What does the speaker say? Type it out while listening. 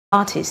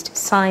artist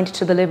signed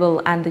to the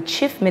label and the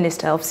Chief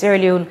Minister of Sierra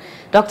Leone,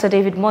 Dr.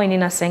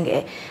 Moinina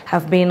Sengeh,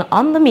 have been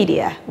on the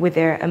media with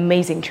their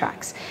amazing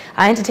tracks.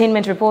 Our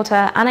entertainment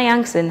reporter Anna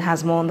Yankson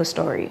has more on the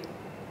story.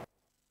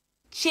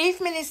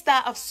 Chief Minister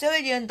of Sierra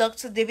Leone,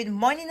 Dr.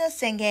 Moinina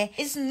Sengeh,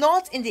 is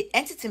not in the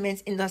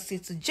entertainment industry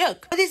to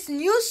joke, but his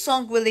new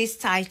song released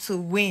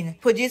titled Win,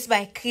 produced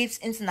by Clips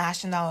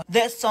International.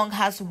 The song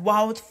has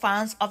wowed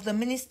fans of the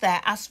minister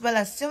as well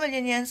as Sierra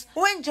Leoneans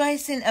who enjoy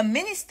seeing a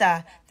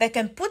minister that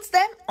can put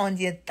them on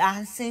their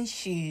dancing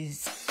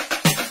shoes.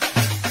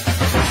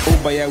 Oh,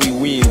 but yeah, we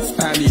win,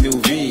 span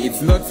innovate.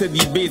 It's not a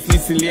debate,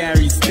 listen,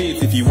 Larry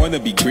states. If you wanna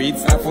be great,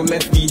 for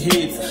let's be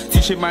hate.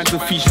 Teach a man to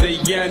fish, they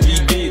can't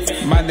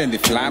debate. Man, then they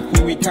flap,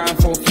 we can't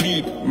for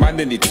flip. Man,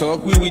 then they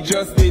talk, we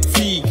just they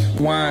tick.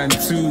 1,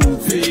 2,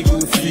 3, go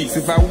 6.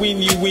 If I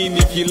win, you win.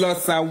 If you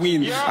lost, I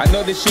win. I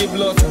know the shape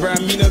lost, but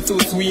I'm not to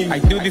swim. I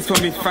do this for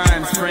my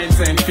fans, friends,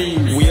 and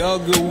things. We all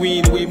go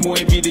win, we more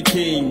be the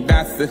king.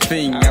 That's the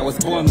thing, I was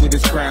born with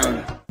this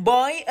crown.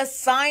 Boy, a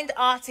signed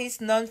artist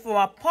known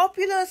for a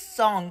popular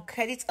song,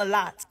 Credit a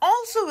Lot,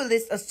 also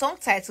released a song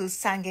titled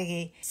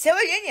Sengeh. Sierra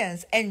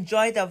Leoneans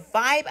enjoy the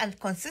vibe and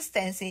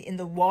consistency in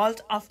the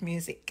world of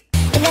music.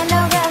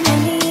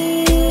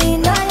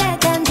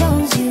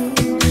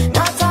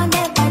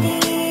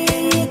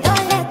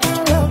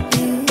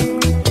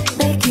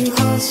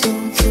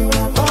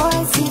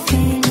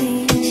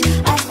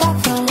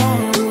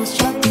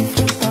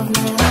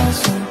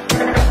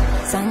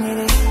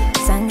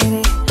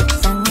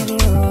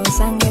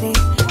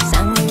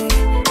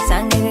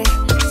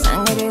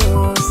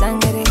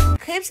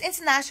 Clips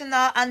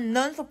International are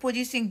known for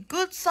producing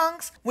good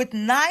songs with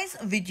nice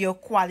video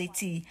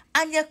quality,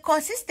 and their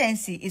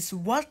consistency is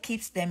what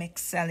keeps them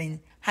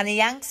excelling. Hannah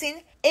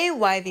Yankson,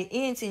 AYV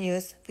Unity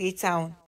News, Freetown.